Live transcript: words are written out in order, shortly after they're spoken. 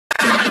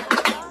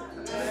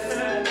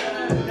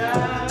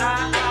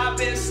I've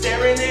been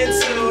staring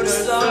into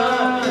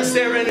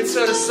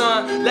the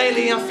sun,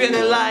 lately I'm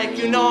feeling like,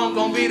 you know, I'm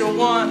gonna be the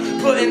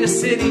one putting the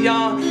city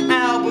on.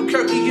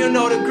 Albuquerque, you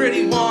know, the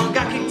gritty one.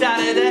 Got kicked out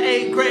of the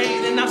 8th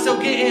grade and I'm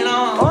still getting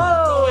on.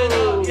 Going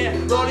up, yeah,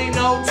 Lordy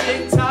no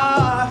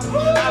TikTok.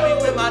 I be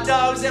with my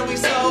dogs and we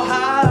so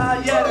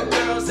high. Yeah, the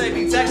girls, they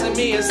be texting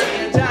me and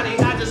saying, Johnny,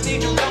 I just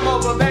need you, come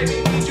over,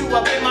 baby, need you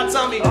up in my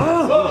tummy.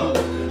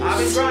 I've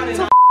been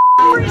grinding,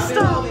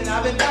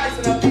 I've been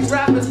dicing up these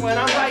rappers when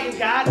I'm writing.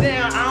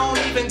 Goddamn, I don't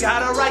even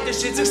gotta write,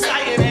 this shit's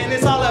exciting and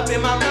it's all up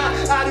in my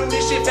mind. I do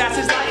this shit fast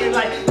as lightning,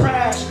 like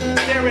crash,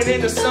 staring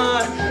in the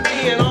sun.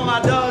 Me and all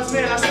my dogs,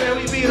 man, I swear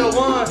we be the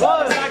one.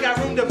 I got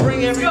room to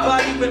bring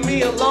everybody with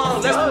me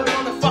along. Let's put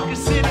on the fucking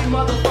city,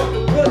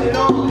 motherfucker, put it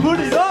on. Put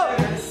it up!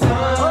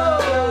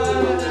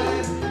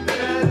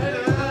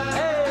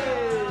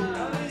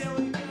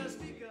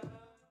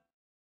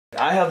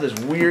 I have this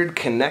weird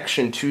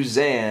connection to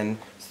Zan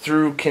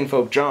through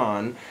Kinfolk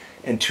John,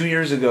 and 2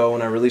 years ago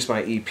when I released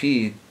my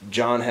EP,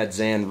 John had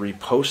Zan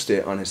repost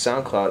it on his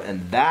SoundCloud,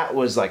 and that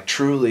was like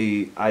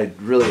truly, I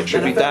really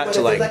attribute that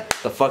to like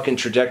the fucking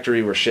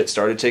trajectory where shit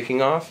started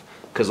taking off,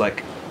 because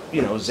like,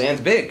 you know, Zan's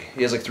big.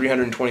 He has like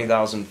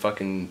 320,000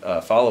 fucking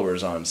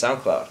followers on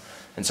SoundCloud.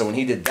 And so when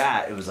he did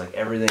that, it was like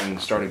everything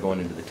started going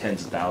into the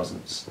tens of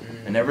thousands.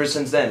 And ever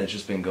since then, it's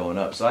just been going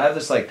up. So I have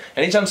this like,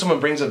 anytime someone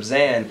brings up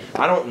Zan,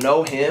 I don't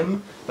know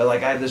him, but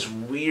like I have this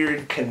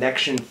weird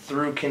connection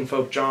through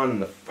Kinfolk John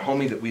and the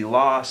homie that we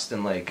lost,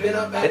 and like,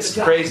 it's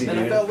crazy, dude.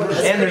 And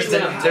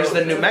there's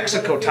the New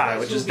Mexico tie,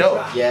 which is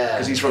dope. Yeah.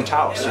 Because he's from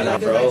Taos, you know,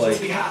 bro.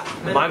 Like,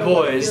 my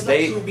boys,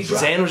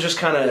 Zan was just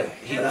kind of,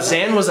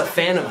 Zan was a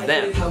fan of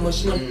them.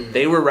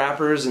 They were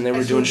rappers and they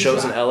were doing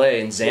shows in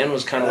LA, and Zan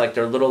was kind of like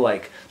their little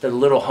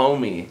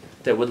homie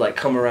that would like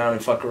come around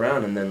and fuck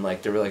around, and then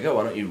like they were like, oh,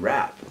 why don't you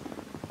rap?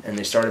 And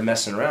they started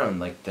messing around, and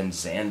like then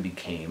Zan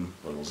became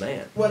Little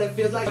Zan.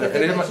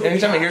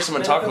 Anytime I hear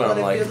someone talk about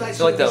him, like I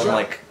feel like that I'm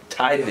like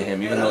tied to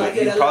him, even though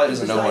he probably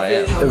doesn't know who I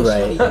am.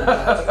 Right.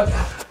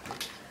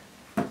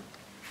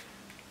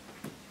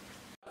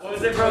 What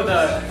was it, bro?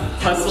 The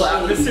hustle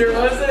atmosphere,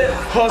 was it?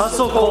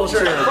 Hustle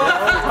culture.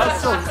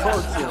 Hustle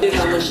culture.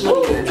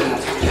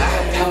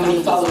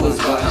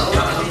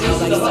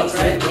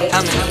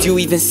 Do you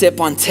even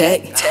sip on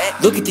tech?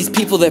 Look at these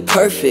people, they're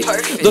perfect.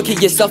 Look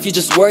at yourself, you're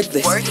just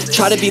worthless.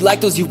 Try to be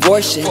like those you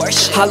worship.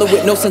 Hollow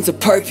with no sense of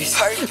purpose.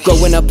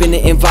 Growing up in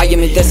an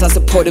environment that's not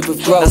supportive of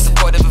growth.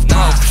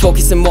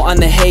 Focusing more on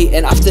the hate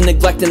and often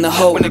neglecting the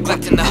hope.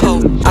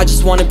 I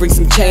just want to bring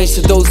some change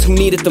to those who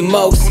need it the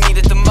most.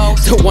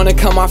 Don't want to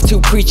come off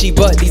too preachy,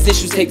 but these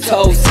issues take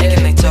tolls.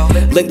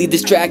 Lately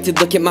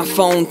distracted, look at my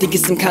phone, think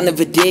it's some kind of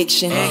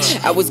addiction.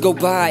 Hours go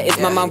by, if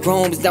my mind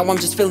roams, now I'm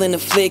just feeling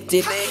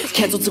afflicted.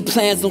 Cancelled some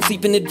plans, don't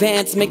sleep in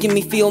advance, making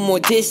me feel more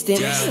distant.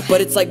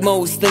 But it's like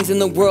most things in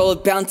the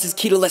world, balance is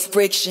key to less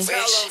friction.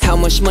 How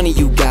much money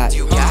you got?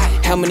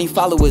 How many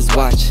followers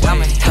watch?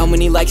 How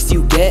many likes do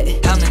you get?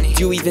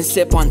 Do you even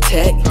sip on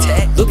tech?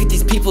 Look at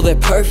these people, they're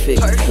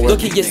perfect.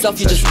 Look at yourself,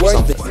 you're just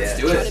worth it. Let's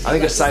do it. I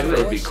think a side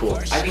would be cool.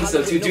 I think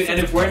so too, dude. And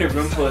if we're in a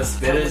room full of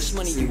spitters,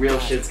 some real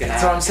shit's gonna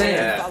happen. That's what I'm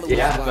saying.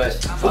 Yeah, but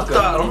fuck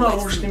that. I'm not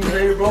working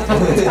today, bro. While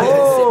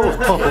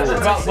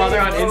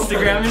they're on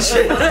Instagram and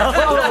shit.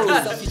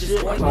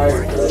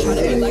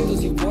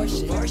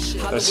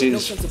 I see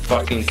these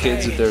fucking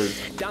kids with their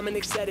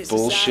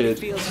bullshit,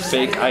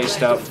 fake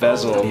iced out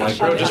bezel. I'm like,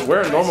 bro, just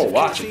wear a normal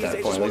watch at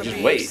that point. Like, just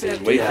wait for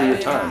your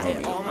time,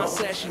 homie.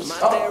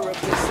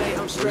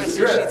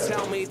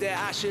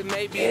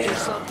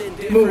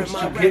 Moves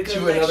to get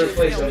to another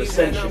place of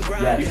ascension.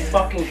 Yeah, you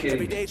fucking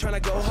kidding me.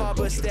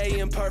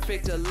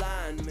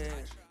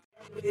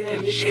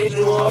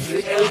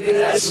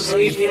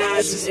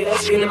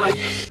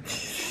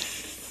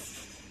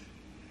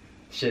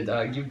 Shit,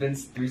 dog, you've been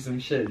through some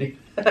shit.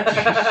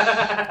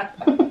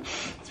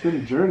 It's been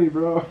a journey,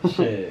 bro.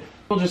 Shit.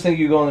 People just think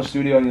you go in the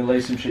studio and you lay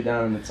some shit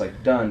down and it's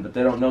like done, but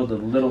they don't know the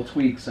little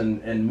tweaks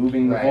and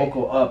moving the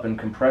vocal up and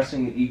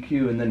compressing the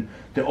EQ and then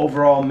the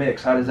overall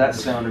mix. How does that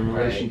sound in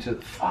relation to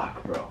the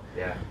fuck, bro?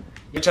 Yeah.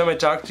 Every time I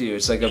talk to you,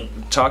 it's like I'm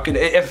talking.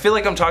 I feel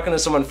like I'm talking to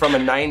someone from a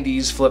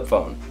 '90s flip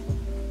phone.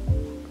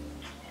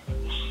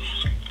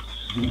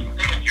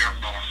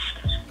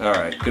 All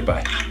right,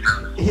 goodbye.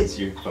 It's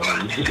your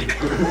phone.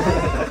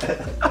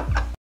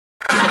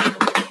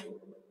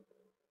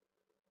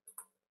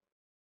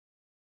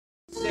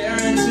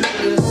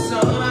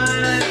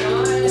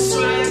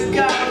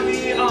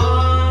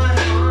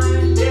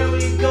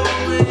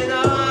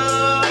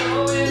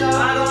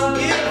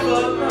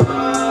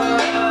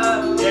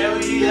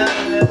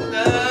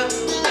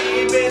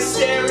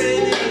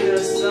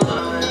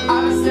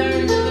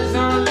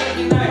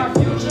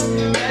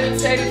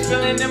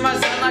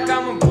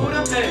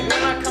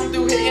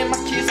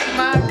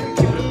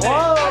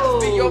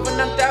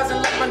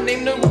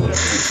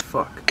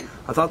 Fuck.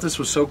 I thought this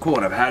was so cool,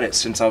 and I've had it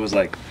since I was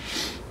like,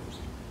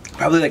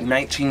 probably like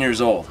 19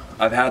 years old.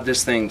 I've had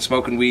this thing,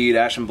 smoking weed,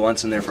 ashing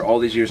blunts in there for all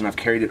these years, and I've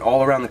carried it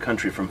all around the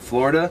country, from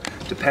Florida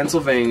to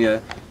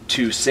Pennsylvania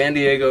to San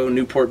Diego,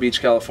 Newport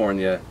Beach,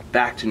 California,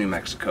 back to New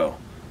Mexico.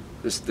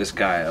 This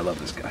guy, I love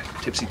this guy.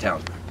 Tipsy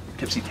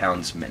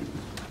Townsman.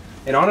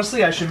 And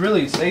honestly, I should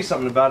really say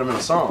something about him in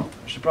a song.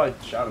 I should probably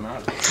shout him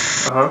out.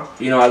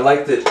 You know, I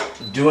like that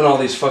doing all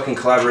these fucking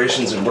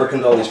collaborations and working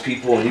with all these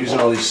people and using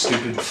all these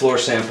stupid floor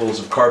samples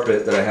of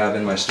carpet that I have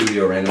in my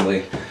studio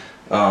randomly.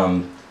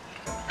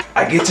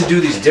 I get to do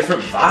these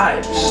different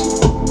vibes.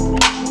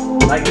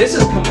 Like, this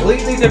is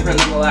completely different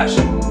than the last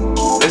shit.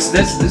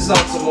 This is on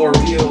some more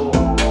real,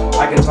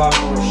 I can talk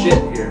more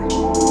shit here.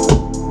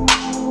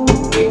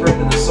 Deeper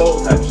into the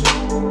soul type shit.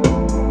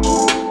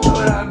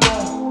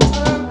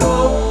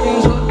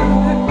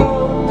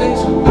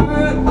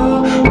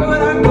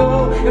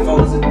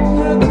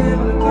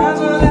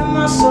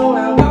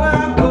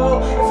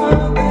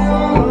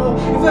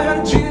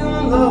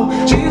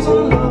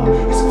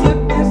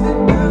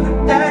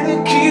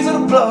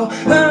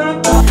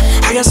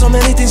 I got so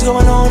many things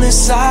going on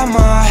inside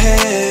my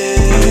head.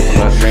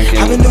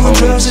 I've been doing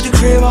drugs at the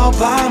crib all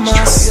by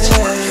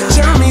myself.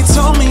 Jeremy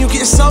told me you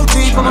getting so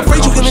deep, I'm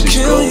afraid you're gonna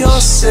kill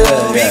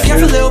yourself. Be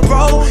careful, little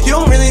bro, you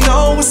don't really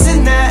know what's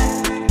in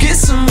that. Get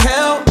some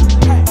help.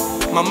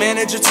 My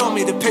manager told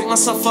me to pick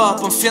myself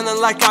up. I'm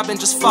feeling like I've been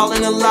just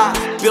falling a lot.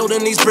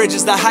 Building these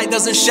bridges, the height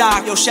doesn't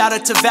shock. Yo, shout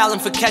out to Valen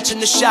for catching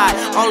the shot.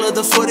 All of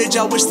the footage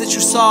I wish that you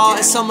saw,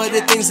 and some of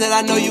the things that I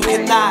know you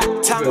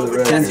cannot. Time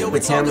over test, yo,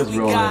 it's all that we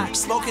got.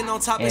 Smoking on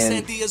top of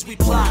Sandy as we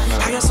plot.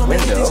 I got so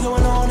many things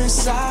going on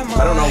inside my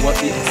I don't know what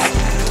the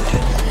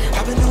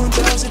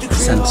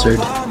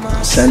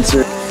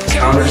censored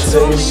counter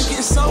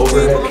space,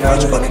 overhead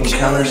counter, fucking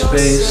counter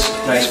space,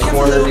 nice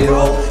corner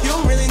deal,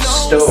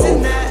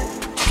 stove.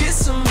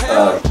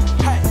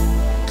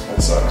 That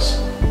sucks.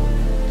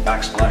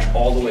 Backsplash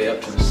all the way up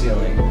to the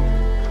ceiling.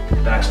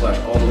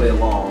 Backsplash all the way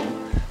along.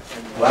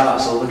 Wow,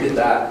 so look at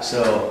that.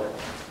 So,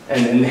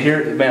 and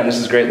here, man, this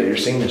is great that you're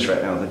seeing this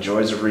right now, the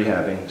joys of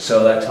rehabbing.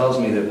 So that tells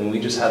me that when we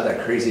just had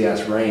that crazy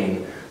ass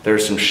rain,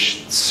 there's some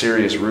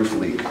serious roof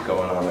leak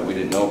going on that we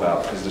didn't know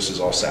about because this is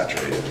all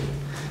saturated.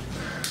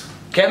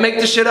 Can't make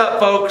this shit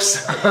up,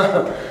 folks.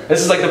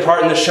 This is like the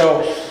part in the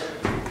show,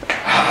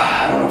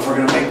 I don't know if we're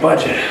gonna make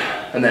budget.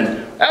 And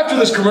then after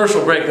this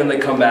commercial break, then they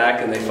come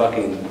back and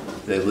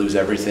they lose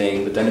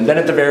everything. But then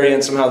at the very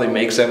end, somehow they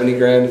make 70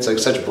 grand. It's like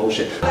such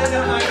bullshit.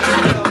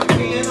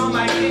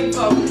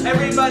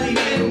 Everybody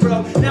getting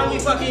broke, now we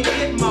fucking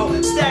get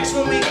more stacks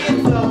when we get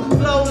flow.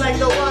 Flow like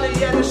the water,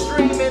 yeah, the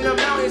stream in the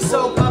mountains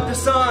soak up the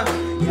sun.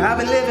 Yeah, I've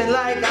been living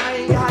like I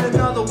ain't got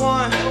another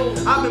one.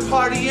 I've been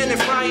partying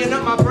and frying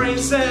up my brain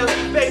cells.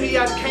 Baby,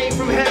 I came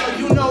from hell,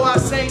 you know I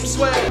same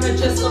swell.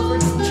 Just over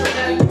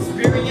traumatic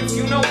experience,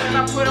 you know when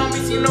I put on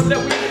these, you know that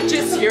we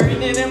just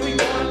hearing it and we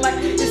going like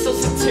it's so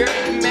satiric.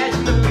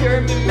 Imagine the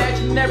pyramid,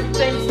 imagine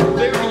everything's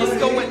hilarious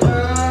going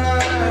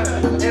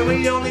on. And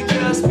we only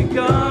just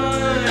begun.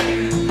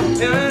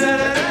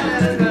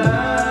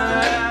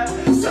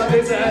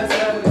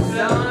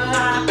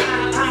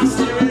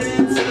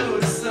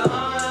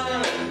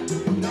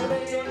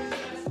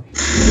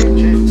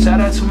 Shout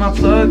out to my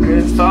plug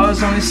grip. I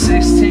was only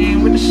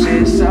 16 with the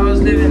shits. I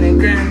was living in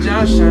Grand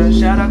Junction.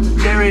 Shout out to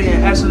Jerry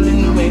and Ashley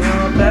knew me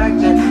back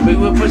then. We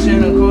were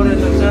pushing the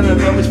quarters until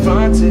the always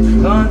fronted.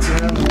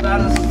 The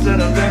battles until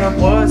the been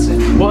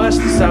aborted. Watch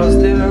this, I was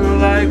living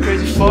like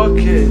crazy for a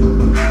kid.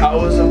 I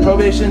was on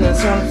probation and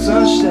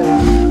some shit.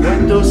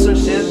 Went through some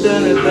shit,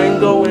 then the thing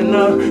going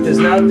up. There's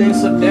nothing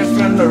so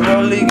different, the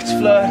road gets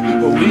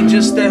flood. But we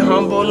just stay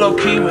humble, low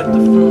key with the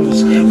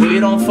fruits. We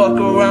don't fuck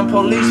around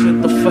police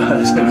with the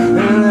fuss.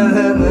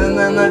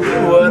 And I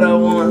do what I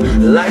want.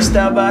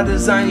 Lifestyle by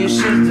design, you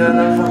should done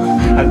it.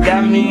 I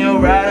got me a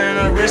ride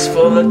and a wrist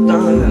full of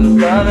thorn. And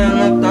a ball and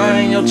a thorn,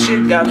 and your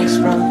chick got me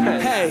sprung.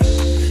 Hey,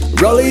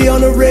 rollie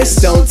on the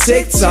wrist on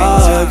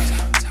TikTok.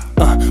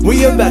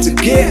 We about to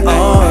get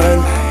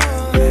on.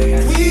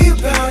 We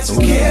about to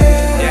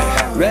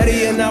get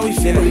ready, and now we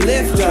finna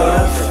lift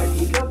off.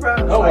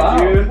 Oh wow.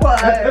 Dude.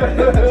 What?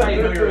 That's how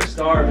you know you're a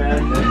star,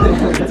 man.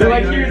 So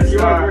like here's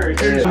your merch.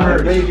 Here's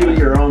merch. They do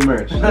your own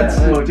merch. That's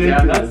so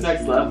yeah, that's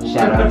next level.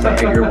 Shout out to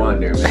Edgar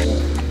Wonder, man.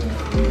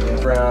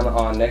 Around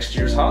on next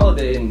year's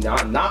holiday and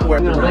not where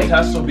the real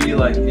test will be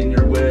like in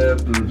your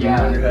whip, on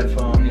your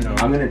headphone, you know.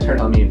 I'm gonna turn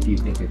on me if you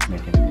think it's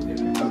making a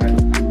difference. Okay.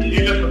 Did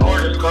you just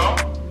record this call?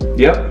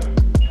 Yep.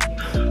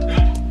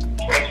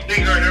 On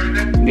speaker and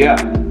everything? Yeah.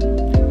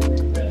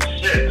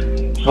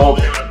 Shit. Hold.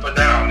 Put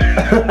down there.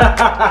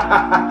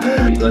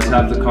 Let's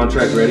have the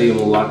contract ready and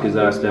we'll lock his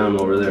ass down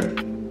over there.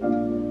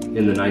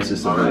 In the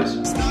nicest of ways.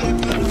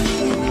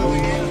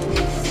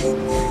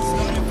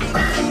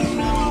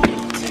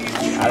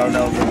 I don't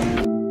know, bro.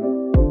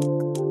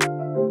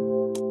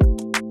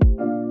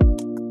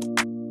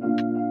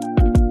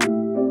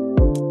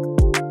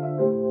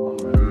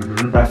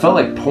 I felt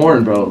like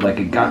porn, bro. Like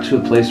it got to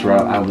a place where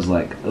I was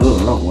like, oh,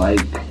 I don't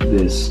like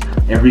this.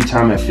 Every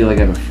time I feel like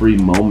I have a free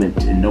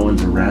moment and no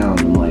one's around,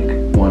 I'm like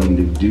wanting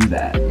to do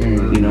that.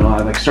 You know,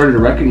 I like started to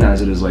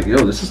recognize it as like,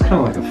 yo, this is kind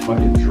of like a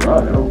fucking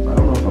drug. I don't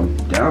know if I'm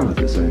down down with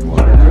this anymore.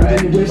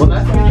 Well,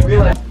 that's when you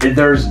realize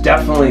there's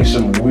definitely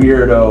some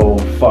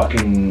weirdo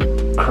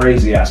fucking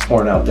crazy ass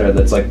porn out there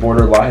that's like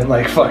borderline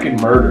like fucking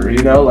murder,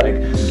 you know, like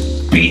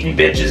beating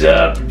bitches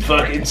up and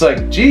fucking, it's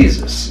like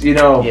Jesus, you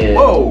know,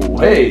 whoa,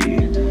 hey.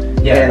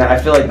 Yeah, and I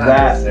feel like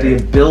that, the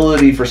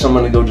ability for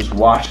someone to go just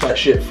watch that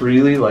shit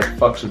freely, like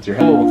fucks with your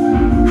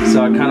head.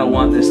 So I kind of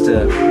want this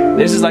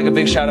is like a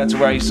big shout out to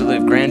where I used to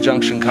live, Grand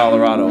Junction,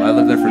 Colorado. I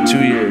lived there for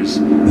 2 years.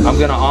 I'm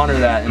gonna honor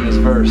that in this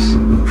verse.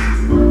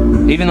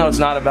 Even though it's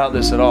not about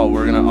this at all,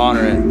 we're gonna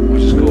honor it,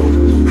 which is cool.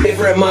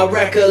 My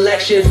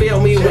recollection,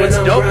 feel me when What's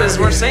dope is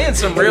we're saying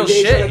some real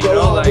shit, you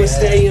know, like,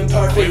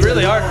 we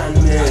really are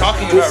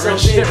talking about real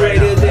shit right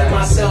now.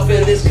 Myself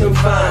in this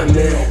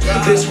confinement.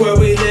 This where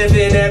we live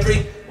in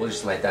every. We'll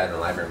just light that in the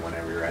library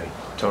whenever you're ready.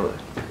 Totally.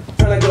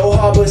 Trying to go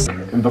hard, but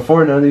And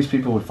before none of these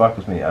people would fuck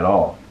with me at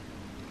all.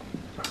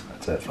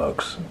 That's it,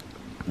 folks.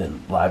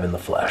 Then live in the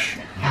flesh.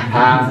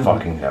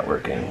 Fucking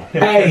networking.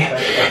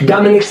 hey,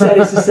 Dominic said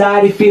his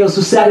society feels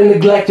so sad and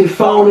neglected,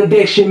 phone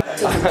addiction.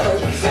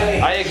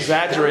 I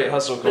exaggerate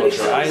hustle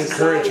culture. I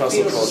encourage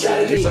hustle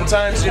culture.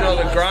 Sometimes, you know,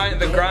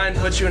 the grind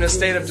puts you in a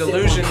state of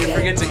delusion. You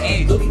forget to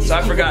eat. So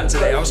I forgot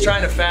today. I was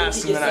trying to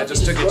fast and then I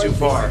just took it too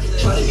far.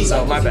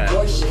 So my bad.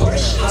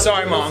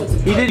 Sorry, Mom.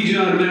 DJ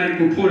Automatic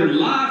reported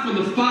live from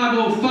the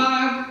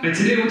 505, and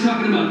today we're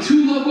talking about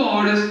two local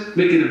artists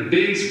making a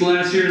big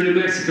splash here in New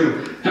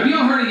Mexico. Have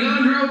y'all heard of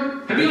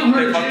Yandro? Have y'all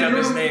heard of They fucked up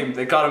his Jandro? name.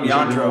 They called him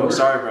Yandro.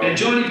 Sorry, bro. And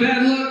Jawny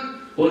Bad Luck?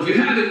 Well, if you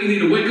haven't, you need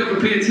to wake up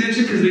and pay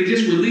attention because they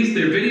just released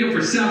their video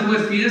for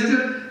Southwest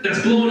Fiesta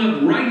that's blowing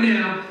up right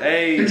now.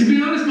 Hey. And to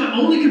be honest, my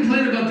only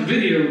complaint about the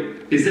video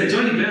is that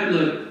Jawny Bad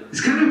Luck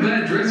is kind of a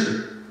bad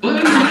dresser. But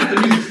other than that,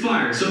 the music's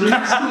fire. So the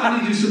next time I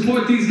need you to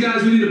support these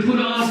guys, we need to put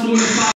on 4 to 5.